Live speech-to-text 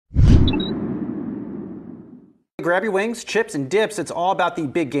Grab your wings, chips, and dips. It's all about the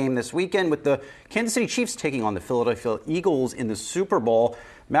big game this weekend with the Kansas City Chiefs taking on the Philadelphia Eagles in the Super Bowl.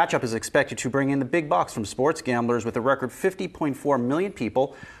 Matchup is expected to bring in the big bucks from sports gamblers with a record 50.4 million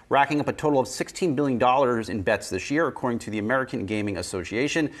people, racking up a total of $16 billion in bets this year, according to the American Gaming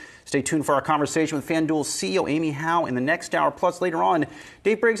Association. Stay tuned for our conversation with FanDuel's CEO Amy Howe in the next hour. Plus, later on,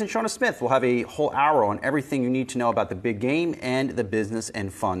 Dave Briggs and Shawna Smith will have a whole hour on everything you need to know about the big game and the business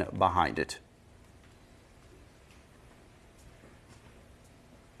and fun behind it.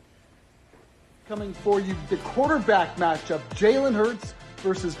 Coming for you, the quarterback matchup, Jalen Hurts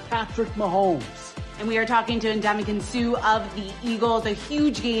versus Patrick Mahomes. And we are talking to Ndamukong Suh of the Eagles. A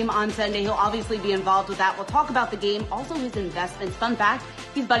huge game on Sunday. He'll obviously be involved with that. We'll talk about the game, also his investments. Fun fact,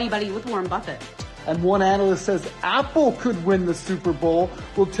 he's buddy-buddy with Warren Buffett. And one analyst says Apple could win the Super Bowl.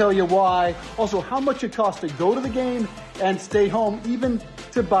 We'll tell you why. Also, how much it costs to go to the game and stay home, even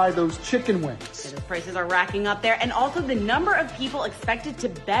to buy those chicken wings. Yeah, the prices are racking up there. And also the number of people expected to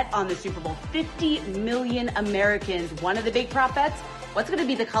bet on the Super Bowl, 50 million Americans. One of the big prop bets, what's going to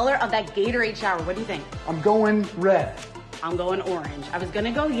be the color of that Gatorade shower? What do you think? I'm going red. I'm going orange. I was going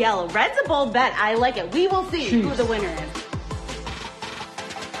to go yellow. Red's a bold bet. I like it. We will see who the winner is.